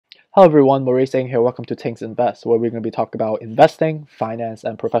Hello everyone, Maurice Ng here. Welcome to Things Invest, where we're going to be talking about investing, finance,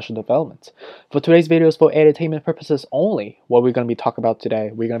 and professional development. For today's video is for entertainment purposes only. What we're going to be talking about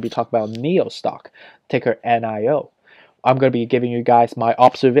today, we're going to be talking about NEO stock, ticker NIO. I'm going to be giving you guys my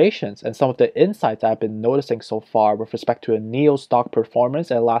observations and some of the insights I've been noticing so far with respect to a NEO stock performance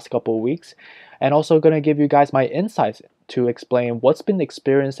in the last couple of weeks, and also going to give you guys my insights to explain what's been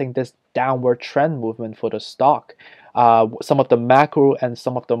experiencing this downward trend movement for the stock, some of the macro and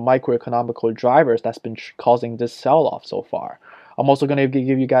some of the microeconomical drivers that's been causing this sell-off so far. I'm also going to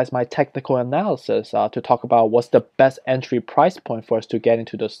give you guys my technical analysis to talk about what's the best entry price point for us to get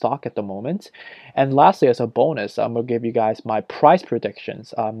into the stock at the moment. And lastly, as a bonus, I'm going to give you guys my price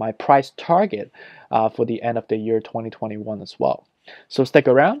predictions, my price target for the end of the year 2021 as well. So stick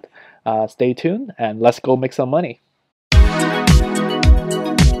around, stay tuned, and let's go make some money.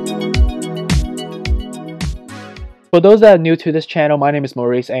 For those that are new to this channel, my name is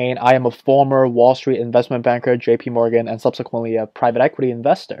Maurice Ng. I am a former Wall Street investment banker, JP Morgan, and subsequently a private equity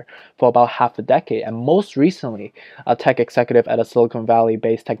investor for about half a decade, and most recently a tech executive at a Silicon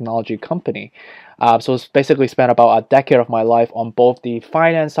Valley-based technology company. So it's basically spent about a decade of my life on both the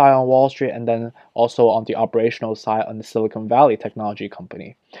finance side on Wall Street and then also on the operational side on the Silicon Valley technology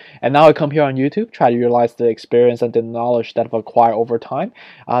company. And now I come here on YouTube, try to utilize the experience and the knowledge that I've acquired over time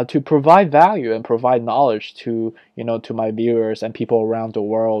to provide value and provide knowledge to to my viewers and people around the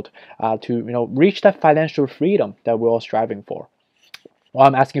world to reach that financial freedom that we're all striving for. What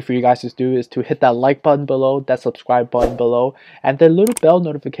I'm asking for you guys to do is to hit that like button below, that subscribe button below, and the little bell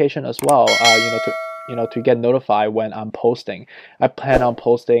notification as well. To get notified when I'm posting. I plan on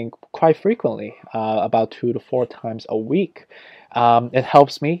posting quite frequently, about 2 to 4 times a week. It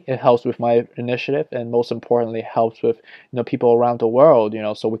helps me. It helps with my initiative, and most importantly, helps with people around the world.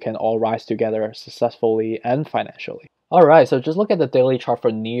 So we can all rise together successfully and financially. All right, so just look at the daily chart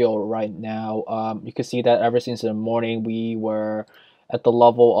for NEO right now. You can see that ever since the morning we were at the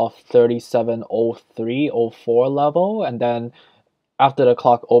level of 37.03.04 level, and then after the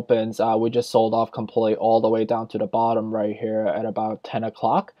clock opens, we just sold off completely all the way down to the bottom right here at about 10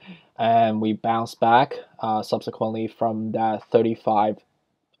 o'clock, and we bounced back subsequently from that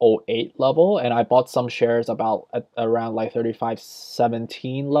 35.08 level, and I bought some shares about around like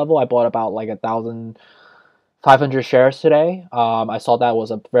 35.17 level. I bought about like 1,500 shares today. I saw that was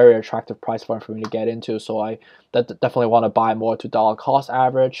a very attractive price point for me to get into, so I definitely want to buy more to dollar cost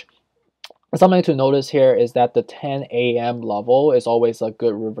average. Something to notice here is that the 10 a.m. level is always a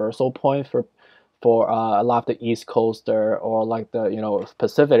good reversal point for a lot of the East Coaster or like the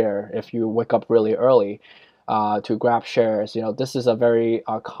Pacific area. If you wake up really early to grab shares, this is a very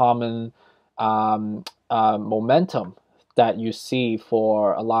common momentum that you see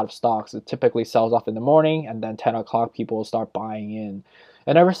for a lot of stocks. It typically sells off in the morning, and then 10 o'clock people will start buying in.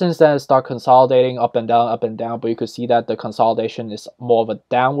 And ever since then, it started consolidating up and down, but you could see that the consolidation is more of a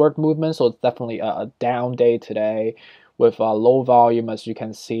downward movement, so it's definitely a down day today with low volume, as you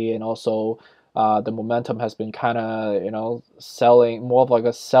can see, and also the momentum has been kind of, selling, more of like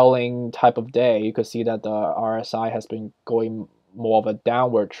a selling type of day. You could see that the RSI has been going more of a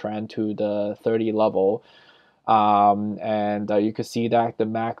downward trend to the 30 level. And you can see that the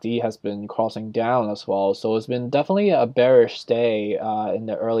MACD has been crossing down as well. So it's been definitely a bearish day in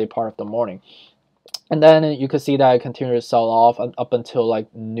the early part of the morning. And then you can see that it continued to sell off up until like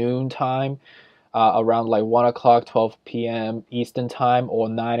noon time, around like 1 o'clock, 12 p.m. Eastern time, or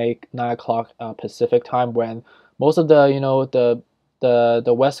 9 o'clock Pacific time, when most of the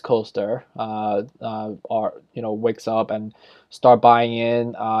West Coaster wakes up and start buying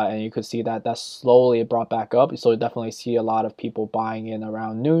in, and you could see that slowly brought back up. So you definitely see a lot of people buying in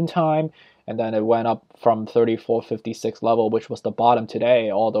around noontime, and then it went up from 34.56 level, which was the bottom today,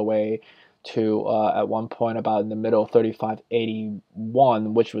 all the way to at one point about in the middle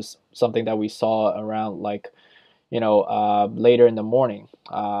 35.81, which was something that we saw around like later in the morning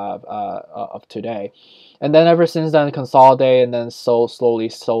of today. And then ever since then, consolidate and then slowly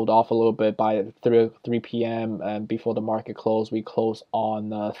sold off a little bit by 3 p.m. and before the market closed, we closed on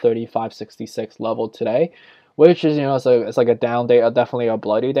 35.66 level today, which is it's like a down day, definitely a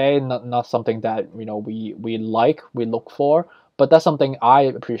bloody day, not something that we look for, but that's something I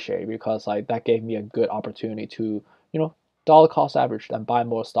appreciate because like that gave me a good opportunity to dollar cost average and buy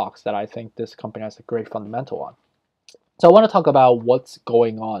more stocks that I think this company has a great fundamental on. So I want to talk about what's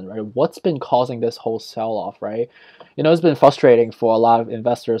going on, right? What's been causing this whole sell-off, right? It's been frustrating for a lot of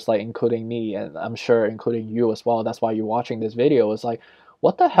investors, like including me, and I'm sure including you as well. That's why you're watching this video. It's like,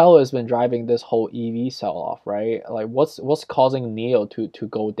 what the hell has been driving this whole EV sell off, right? Like what's causing NEO to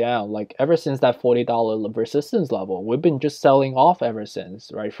go down? Like ever since that $40 resistance level, we've been just selling off ever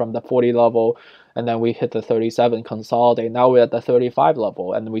since, right? From the 40 level, and then we hit the 37 consolidate. Now we're at the 35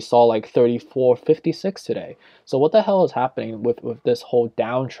 level, and we saw like 34.56 today. So what the hell is happening with this whole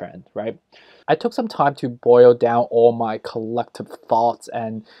downtrend, right? I took some time to boil down all my collective thoughts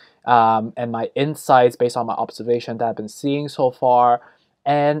and my insights based on my observation that I've been seeing so far.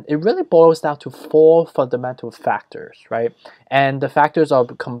 And it really boils down to four fundamental factors, right? And the factors are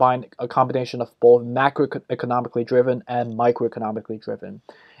a combination of both macroeconomically driven and microeconomically driven.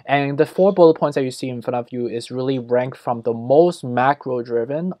 And the four bullet points that you see in front of you is really ranked from the most macro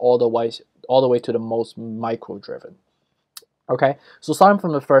driven all the way to the most micro driven. Okay, so starting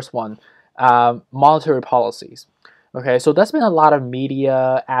from the first one, monetary policies. Okay, so there's been a lot of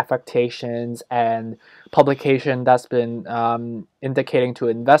media affectations and publication that's been indicating to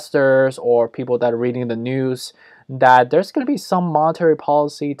investors or people that are reading the news that there's going to be some monetary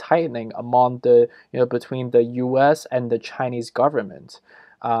policy tightening among the between the U.S. and the Chinese government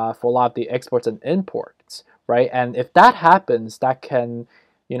for a lot of the exports and imports, right? And if that happens, that can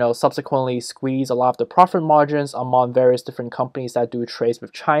subsequently squeeze a lot of the profit margins among various different companies that do trades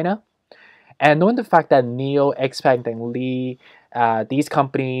with China. And knowing the fact that NEO, XPeng, and Li, these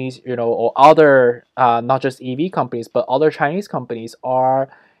companies, or other, not just EV companies, but other Chinese companies are,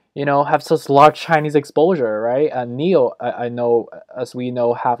 have such large Chinese exposure, right? And NEO, I know, as we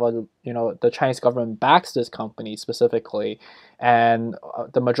know, have the Chinese government backs this company specifically, and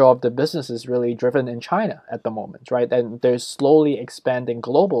the majority of the business is really driven in China at the moment, right? And they're slowly expanding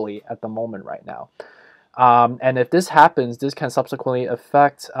globally at the moment right now. And if this happens, this can subsequently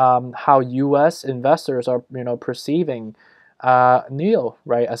affect how U.S. investors are, perceiving NEO,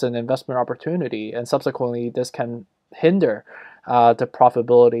 right, as an investment opportunity, and subsequently this can hinder the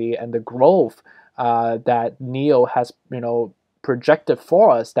profitability and the growth that NEO has, projected for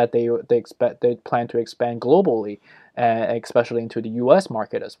us that they plan to expand globally, especially into the U.S.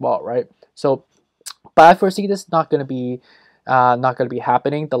 market as well, right? So, but I foresee this not going to be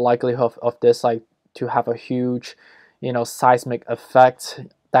happening. The likelihood of this to have a huge, seismic effect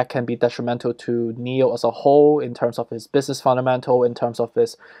that can be detrimental to NEO as a whole in terms of its business fundamental, in terms of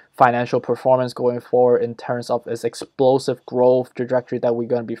its financial performance going forward, in terms of its explosive growth trajectory that we're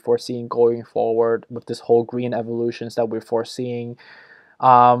going to be foreseeing going forward with this whole green evolutions that we're foreseeing.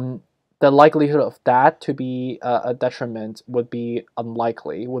 The likelihood of that to be a detriment would be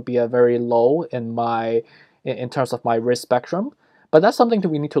unlikely, would be a very low in terms of my risk spectrum. But that's something that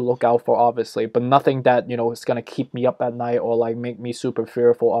we need to look out for, obviously, but nothing that, is going to keep me up at night or like make me super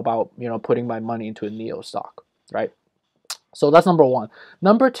fearful about, putting my money into a NEO stock, right? So that's number one.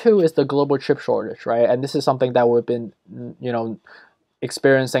 Number two is the global chip shortage, right? And this is something that we've been,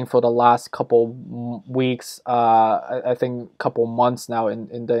 experiencing for the last couple weeks, I think couple months now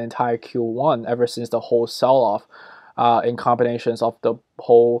in the entire Q1, ever since the whole sell-off in combinations of the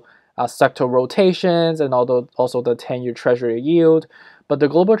whole sector rotations and also the 10-year treasury yield. But the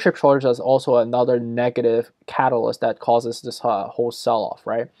global chip shortage is also another negative catalyst that causes this whole sell-off,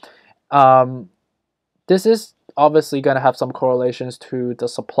 right? This is obviously going to have some correlations to the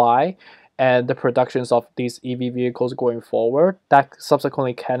supply and the productions of these EV vehicles going forward. That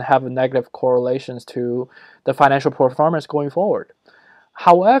subsequently can have negative correlations to the financial performance going forward.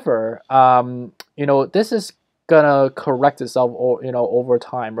 However, this is gonna correct itself over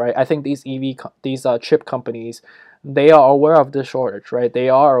time, right? I think these chip companies, they are aware of the shortage, right? They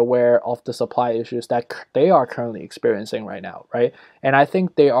are aware of the supply issues that they are currently experiencing right now, right? And I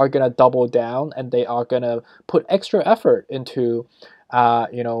think they are gonna double down and they are gonna put extra effort into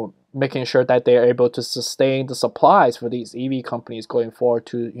making sure that they are able to sustain the supplies for these EV companies going forward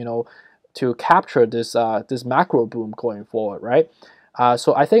to capture this macro boom going forward, right?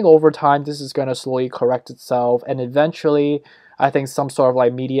 So I think over time this is going to slowly correct itself, and eventually I think some sort of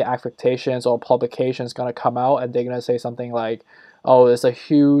like media affectations or publications going to come out and they're going to say something like, oh, there's a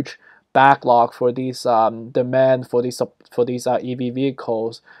huge backlog for these demand for these EV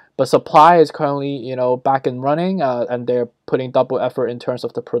vehicles, but supply is currently back and running, and they're putting double effort in terms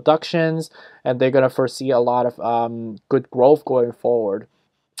of the productions, and they're going to foresee a lot of good growth going forward.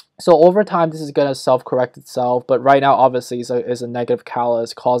 So over time, this is going to self-correct itself, but right now, obviously, is a negative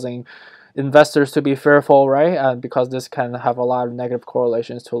catalyst causing investors to be fearful, right? And because this can have a lot of negative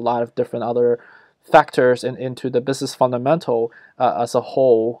correlations to a lot of different other factors into the business fundamental as a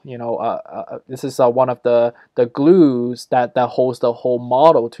whole. This is one of the glues that holds the whole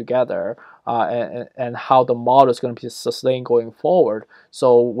model together, and how the model is going to be sustained going forward.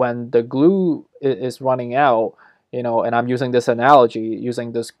 So when the glue is running out, and I'm using this analogy,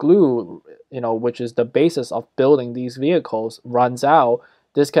 using this glue, which is the basis of building these vehicles, runs out,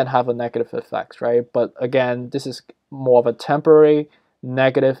 this can have a negative effect, right? But again, this is more of a temporary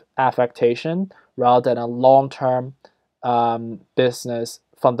negative affectation rather than a long-term business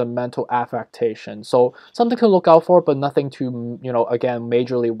fundamental affectation. So something to look out for, but nothing to, again,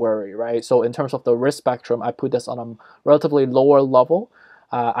 majorly worry, right? So in terms of the risk spectrum, I put this on a relatively lower level.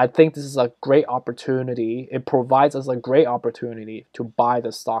 I think this is a great opportunity. It provides us a great opportunity to buy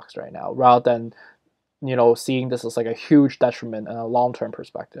the stocks right now, rather than seeing this as like a huge detriment in a long-term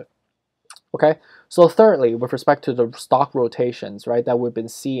perspective. Okay, so thirdly, with respect to the stock rotations, right, that we've been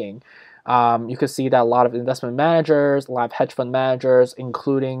seeing, you can see that a lot of investment managers, a lot of hedge fund managers,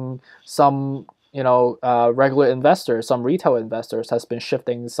 including some, regular investors, some retail investors, has been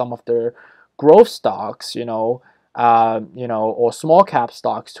shifting some of their growth stocks, or small cap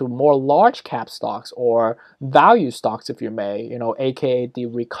stocks to more large cap stocks or value stocks, if you may, aka the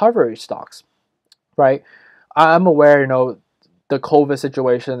recovery stocks, right? I'm aware, the COVID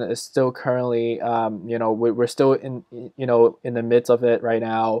situation is still currently, we're still in the midst of it right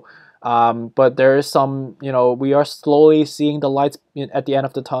now. But there is some, we are slowly seeing the lights at the end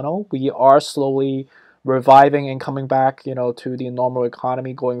of the tunnel. We are slowly reviving and coming back, to the normal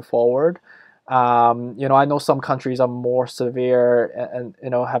economy going forward. I know some countries are more severe and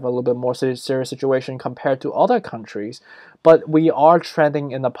have a little bit more serious situation compared to other countries, but we are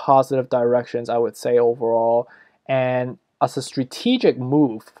trending in the positive directions, I would say, overall. And as a strategic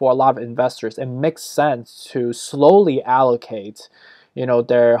move for a lot of investors, it makes sense to slowly allocate,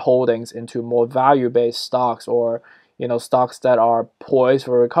 their holdings into more value-based stocks, or, stocks that are poised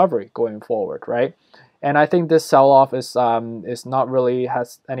for recovery going forward, right? And I think this sell-off is not really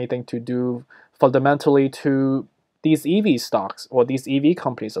has anything to do fundamentally to these EV stocks or these EV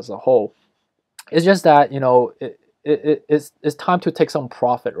companies as a whole. It's just that, it's time to take some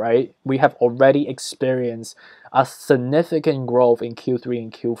profit, right? We have already experienced a significant growth in Q3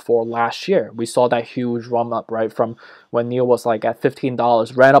 and Q4 last year. We saw that huge run up, right? From when NIO was like at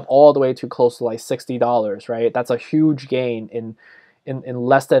 $15, ran up all the way to close to like $60, right? That's a huge gain in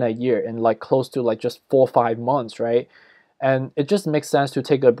less than a year, in like close to like just 4 or 5 months, right? And it just makes sense to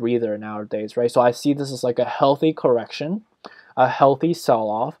take a breather nowadays, right? So I see this as like a healthy correction, a healthy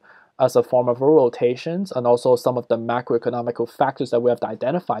sell-off as a form of rotations, and also some of the macroeconomical factors that we have to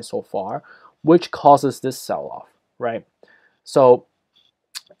identify so far, which causes this sell-off, right? So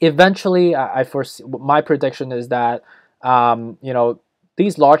eventually, I foresee, my prediction is that,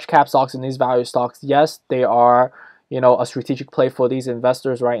 these large cap stocks and these value stocks, yes, they are, a strategic play for these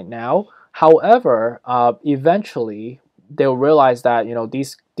investors right now. However, eventually they'll realize that,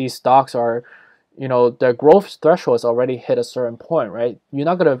 these stocks are, their growth threshold has already hit a certain point, right? You're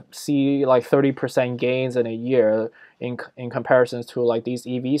not gonna see like 30% gains in a year in comparisons to like these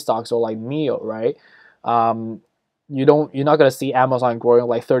EV stocks or like NIO, right? You're not gonna see Amazon growing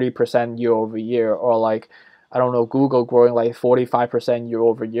like 30% year over year, or like, I don't know, Google growing like 45% year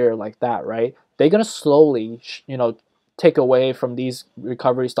over year, like that, right? They're gonna slowly, take away from these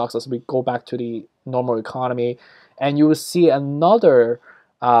recovery stocks as we go back to the normal economy, and you will see another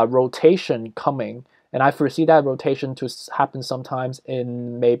rotation coming. And I foresee that rotation to happen sometimes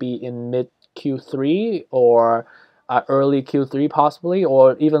maybe in mid Q3, or early Q3 possibly,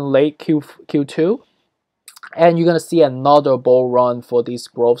 or even late Q2. And you're going to see another bull run for these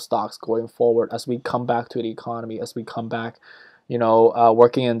growth stocks going forward as we come back to the economy, as we come back,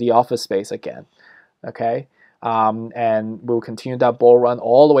 working in the office space again. Okay. And we'll continue that bull run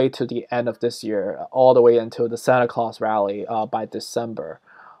all the way to the end of this year, all the way until the Santa Claus rally by December.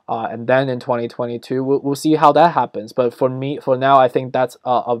 And then in 2022, we'll see how that happens. But for now, I think that's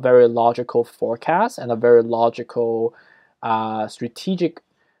a very logical forecast and a very logical strategic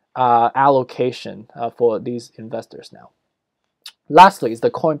allocation for these investors now. Lastly is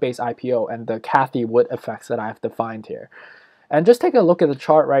the Coinbase IPO and the Cathie Wood effects that I have defined here. And just take a look at the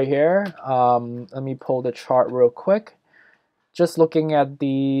chart right here. Let me pull the chart real quick. Just looking at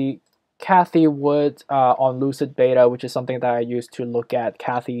the Cathie Wood on Lucid Beta, which is something that I use to look at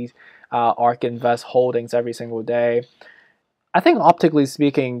Cathie's ARK Invest holdings every single day. I think optically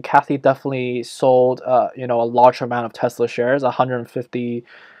speaking, Cathie definitely sold a large amount of Tesla shares, 150,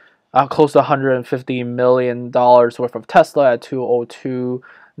 close to $150 million worth of Tesla at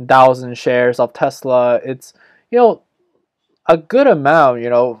 202,000 shares of Tesla. It's a good amount,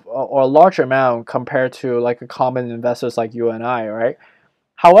 or a large amount compared to like a common investors like you and I, right?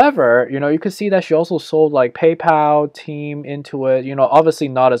 However, you could see that she also sold like PayPal, Team, Intuit, obviously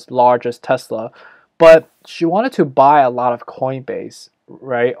not as large as Tesla, but she wanted to buy a lot of Coinbase,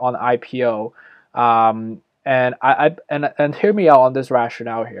 right, on IPO. And hear me out on this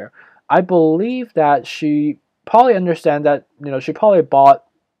rationale here. I believe that she probably understand that, she probably bought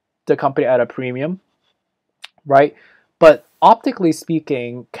the company at a premium, right? But optically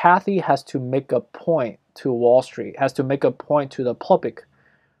speaking, Kathy has to make a point to Wall Street, has to make a point to the public,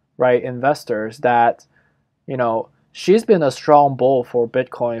 right, investors, that, she's been a strong bull for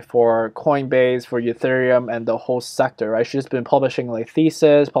Bitcoin, for Coinbase, for Ethereum, and the whole sector, right? She's been publishing like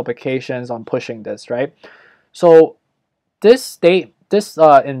thesis, publications on pushing this, right? So this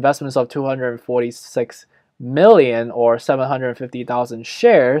investments of 246 million or 750,000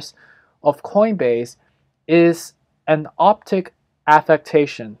 shares of Coinbase is an optic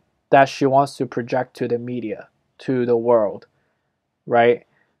affectation that she wants to project to the media, to the world, right?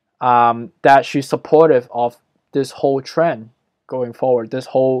 That she's supportive of this whole trend going forward, this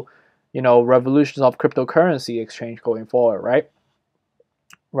whole, revolution of cryptocurrency exchange going forward, right?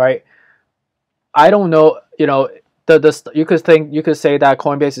 Right. I don't know, you could say that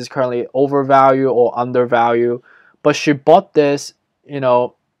Coinbase is currently overvalued or undervalued, but she bought this,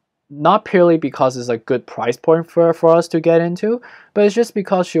 not purely because it's a good price point for us to get into, but it's just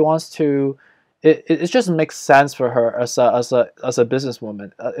because she wants to. It just makes sense for her as a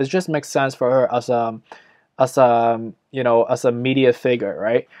businesswoman. It just makes sense for her as a media figure,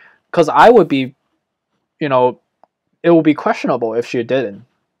 right? Because I would be, it would be questionable if she didn't,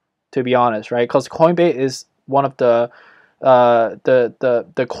 to be honest, right? Because Coinbase is one of the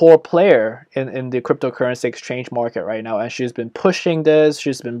core player in the cryptocurrency exchange market right now, and she's been pushing this.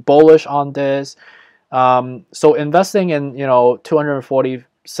 She's been bullish on this. So investing in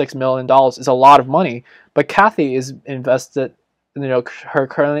 $246 million is a lot of money, but Kathy is invested. Her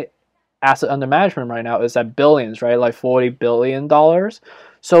current asset under management right now is at billions, right? Like $40 billion.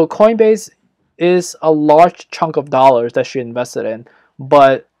 So Coinbase is a large chunk of dollars that she invested in,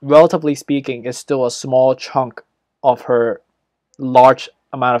 but relatively speaking, it's still a small chunk of her large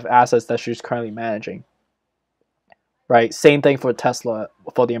amount of assets that she's currently managing, right? Same thing for Tesla,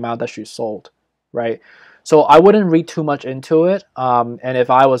 for the amount that she sold, right? So I wouldn't read too much into it. And if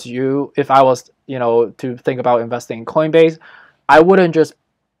I was to think about investing in Coinbase, I wouldn't just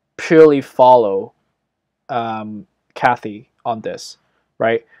purely follow Kathy on this,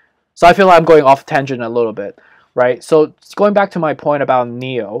 right? So I feel like I'm going off tangent a little bit, right? So going back to my point about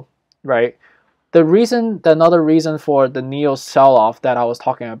NEO, right? Another reason for the NEO sell-off that I was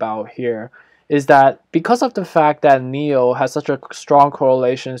talking about here is that because of the fact that NEO has such a strong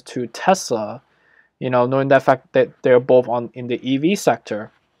correlation to Tesla, knowing that fact that they're both in the EV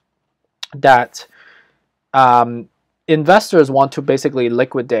sector, that investors want to basically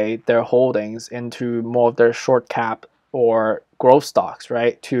liquidate their holdings into more of their short cap or growth stocks,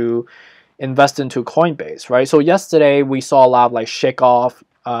 right? To invest into Coinbase, right? So yesterday we saw a lot of like shake off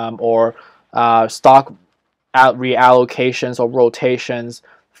or stock reallocations or rotations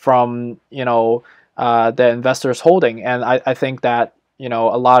from the investors holding, and I think that a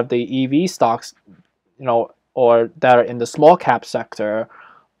lot of the EV stocks, or that are in the small cap sector,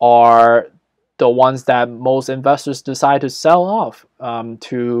 are the ones that most investors decide to sell off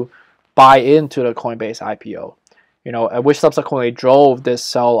to buy into the Coinbase IPO, which subsequently drove this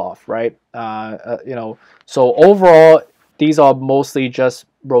sell off, right? So overall, these are mostly just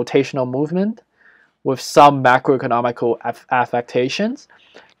rotational movement with some macroeconomical affectations.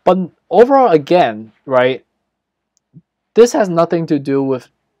 But overall, again, right, this has nothing to do with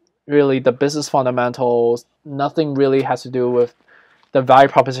really the business fundamentals. Nothing really has to do with the value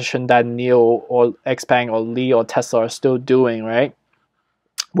proposition that NEO or Xpeng or Lee or Tesla are still doing, right?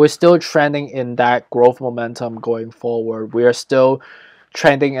 We're still trending in that growth momentum going forward. We are still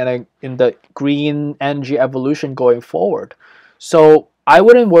trending in the green energy evolution going forward. So I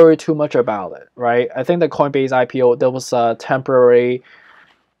wouldn't worry too much about it, right? I think the Coinbase IPO, there was a temporary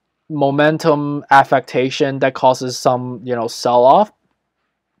momentum affectation that causes some, sell-off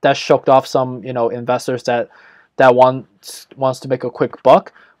that shook off some, investors that wants to make a quick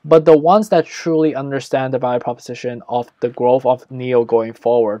buck. But the ones that truly understand the value proposition of the growth of NEO going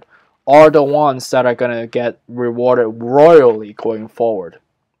forward are the ones that are going to get rewarded royally going forward.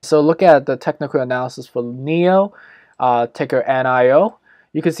 So look at the technical analysis for NEO, ticker NIO.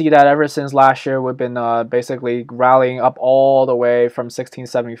 You can see that ever since last year, we've been basically rallying up all the way from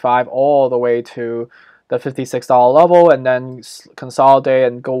 1675 all the way to the $56 level, and then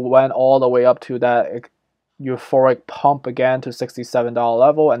consolidate and went all the way up to that euphoric pump again to $67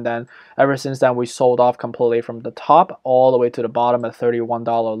 level, and then ever since then we sold off completely from the top all the way to the bottom at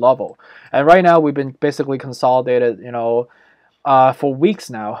 $31 level. And right now we've been basically consolidated, for weeks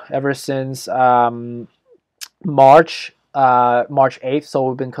now, ever since March March 8th, so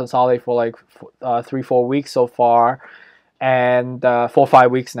we've been consolidated for like 3-4 weeks so far, and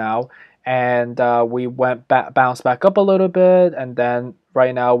 4-5 weeks now, and we bounced back up a little bit, and then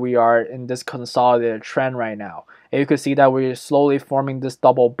right now we are in this consolidated trend right now, and you can see that we're slowly forming this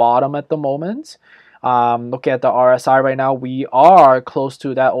double bottom at the moment. Look at the RSI right now, we are close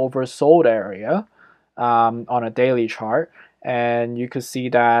to that oversold area on a daily chart, and you can see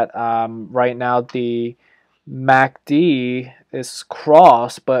that right now the MACD is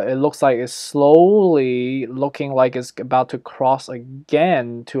crossed, but it looks like it's slowly looking like it's about to cross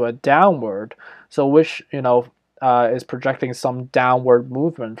again to a downward. So which, is projecting some downward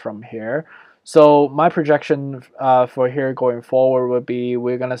movement from here. So my projection for here going forward would be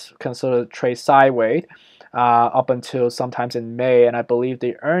we're gonna consider trade sideways up until sometimes in May, and I believe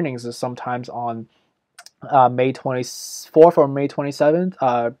the earnings is sometimes on May 24th or May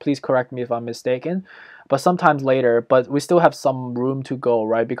 27th. Please correct me if I'm mistaken, but sometimes later. But we still have some room to go,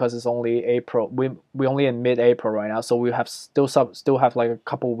 right? Because it's only April. We only in mid-April right now, so we have still have like a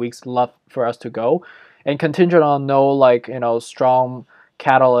couple weeks left for us to go, and contingent on no like strong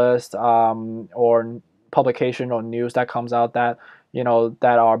catalyst or publication or news that comes out that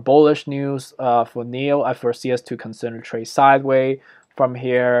that are bullish news for NEO. I foresee us to consider trade sideways from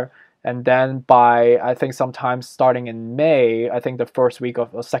here, and then by I think sometime starting in May, I think the first week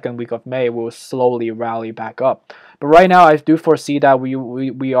of or second week of May, will slowly rally back up. But right now, I do foresee that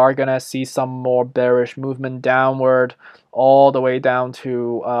we are gonna see some more bearish movement downward, all the way down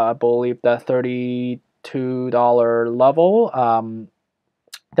to I believe the $32 level,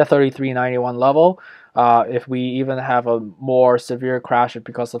 the 33.91 level. If we even have a more severe crash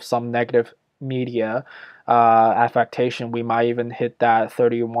because of some negative media affectation, we might even hit that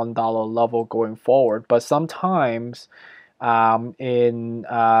 $31 level going forward. But sometimes in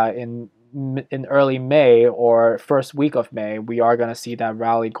early May or first week of May, we are gonna see that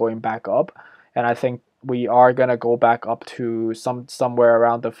rally going back up, and I think we are gonna go back up to somewhere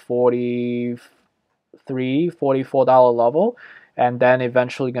around the $44 level, and then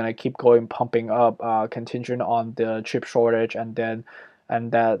eventually gonna keep going pumping up, contingent on the chip shortage, and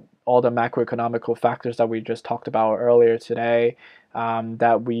that all the macroeconomical factors that we just talked about earlier today,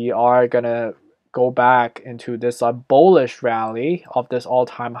 that we are gonna go back into this bullish rally of this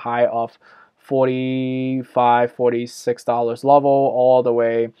all-time high of $45-$46 level, all the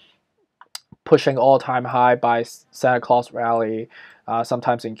way pushing all-time high by Santa Claus rally,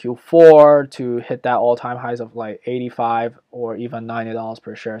 sometimes in Q4, to hit that all-time highs of like 85 or even $90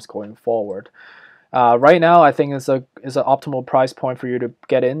 per shares going forward. Right now, I think it's an optimal price point for you to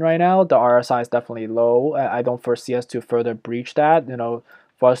get in right now. The RSI is definitely low. I don't foresee us to further breach that.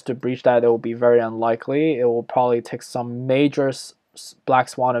 For us to breach that, it will be very unlikely. It will probably take some major black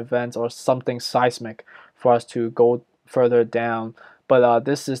swan events or something seismic for us to go further down. But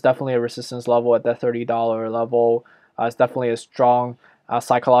this is definitely a resistance level at that $30 level. It's definitely a strong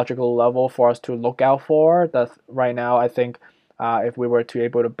psychological level for us to look out for. That right now, I think if we were to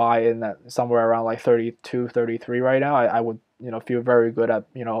able to buy in at somewhere around like 32, 33 right now, I would feel very good at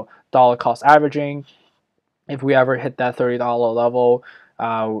dollar cost averaging. If we ever hit that $30 level,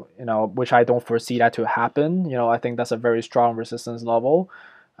 which I don't foresee that to happen, I think that's a very strong resistance level.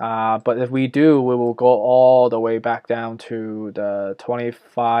 But if we do, we will go all the way back down to the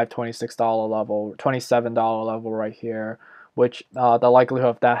 $25, $26 level, $27 level right here, which the likelihood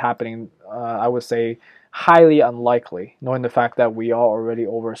of that happening, I would say, highly unlikely, knowing the fact that we are already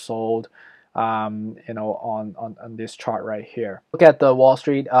oversold, on this chart right here. Look at the Wall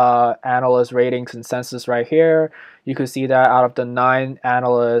Street analyst rating consensus right here. You could see that out of the 9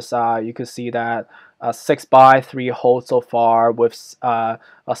 analysts, you could see that 6 buy, 3 hold so far, with a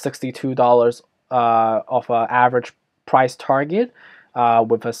 $62 of an average price target,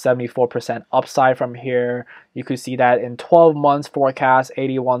 with a 74% upside from here. You could see that in 12 months forecast,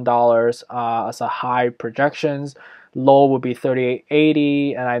 $81 as a high projections. Low would be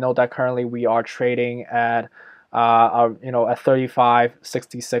 $38.80, and I know that currently we are trading at at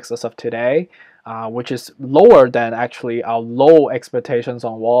 $35.66 as of today, which is lower than actually our low expectations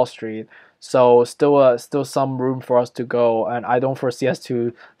on Wall Street. So still some room for us to go, and I don't foresee us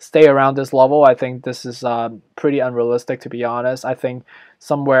to stay around this level. I think this is pretty unrealistic, to be honest. I think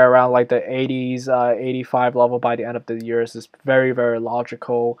somewhere around like the 80s, 85 level by the end of the year is very, very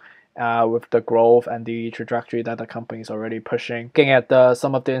logical, with the growth and the trajectory that the company is already pushing. Looking at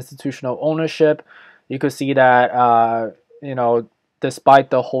some of the institutional ownership, you could see that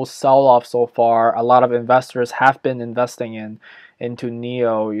despite the whole sell-off so far, a lot of investors have been investing into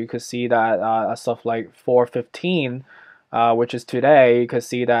NEO. You could see that as of like 4:15, which is today, you could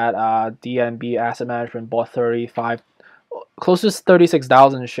see that DNB Asset Management bought 35 close to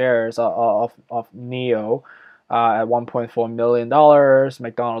 36,000 shares of NEO at $1.4 million.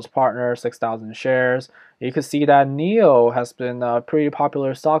 McDonald's partner 6,000 shares. You can see that NEO has been a pretty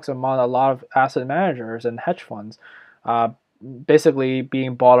popular stocks among a lot of asset managers and hedge funds. Uh, Basically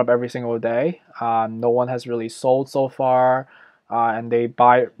being bought up every single day. No one has really sold so far, and they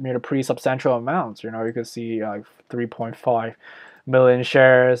buy pretty substantial amounts. You can see like 3.5 million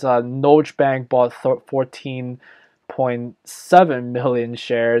shares. Deutsche Bank bought 14.7 million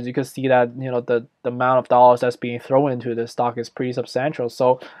shares. You can see that the amount of dollars that's being thrown into this stock is pretty substantial.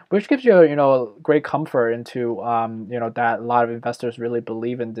 So, which gives you great comfort into that a lot of investors really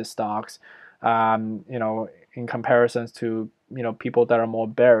believe in these stocks. In comparisons to people that are more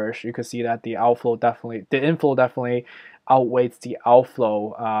bearish, you can see that the inflow definitely outweighs the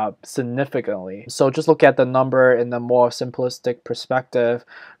outflow significantly. So just look at the number in a more simplistic perspective.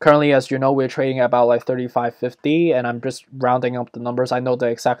 Currently, as you know, we're trading at about like 35.50, and I'm just rounding up the numbers. I know the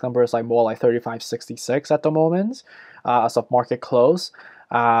exact number is like more like 35.66 at the moment, as of market close.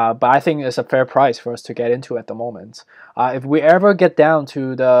 But I think it's a fair price for us to get into at the moment. If we ever get down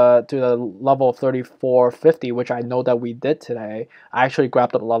to the level of 34.50, which I know that we did today, I actually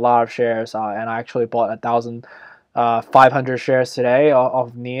grabbed up a lot of shares, and I actually bought 1,500 shares today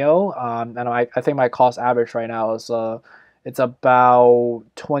of NEO. And I think my cost average right now is it's about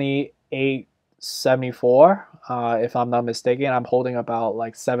 28.74. If I'm not mistaken. I'm holding about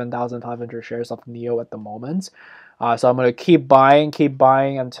like 7,500 shares of NEO at the moment. So I'm gonna keep buying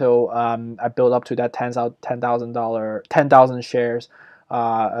until I build up to that $10,000 shares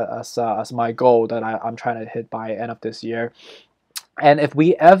as my goal that I'm trying to hit by end of this year. And if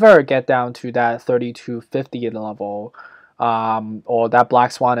we ever get down to that 32.50 level, or that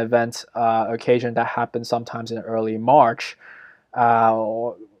black swan event occasion that happens sometimes in early March,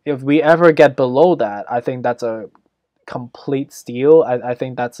 or if we ever get below that, I think that's a complete steal. I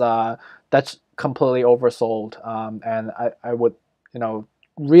think that's completely oversold, and I would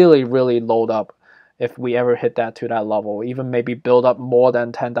really load up if we ever hit to that level, even maybe build up more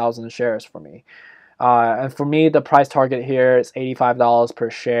than 10,000 shares for me. And for me, the price target here is $85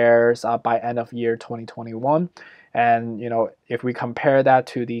 per shares by end of year 2021. And if we compare that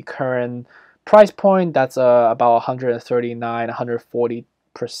to the current price point, that's about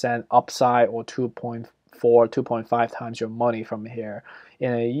 140% upside, or 2.5 times your money from here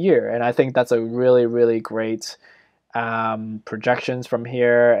in a year. And I think that's a really great projections from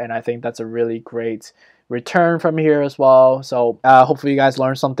here, and I think that's a really great return from here as well. So hopefully you guys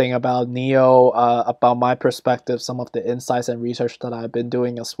learned something about NEO, about my perspective, some of the insights and research that I've been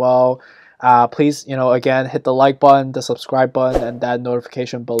doing as well. Please, again, hit the like button, the subscribe button, and that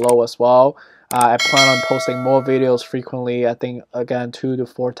notification below as well. I plan on posting more videos frequently. I think, again, 2 to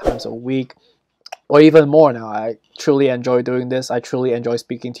 4 times a week, or even more now. I truly enjoy doing this. I truly enjoy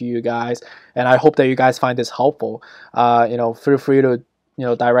speaking to you guys, and I hope that you guys find this helpful. Feel free to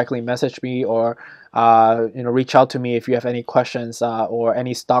directly message me, or reach out to me if you have any questions, or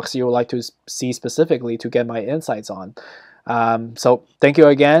any stocks you would like to see specifically to get my insights on. So thank you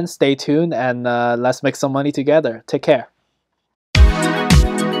again. Stay tuned, and let's make some money together. Take care.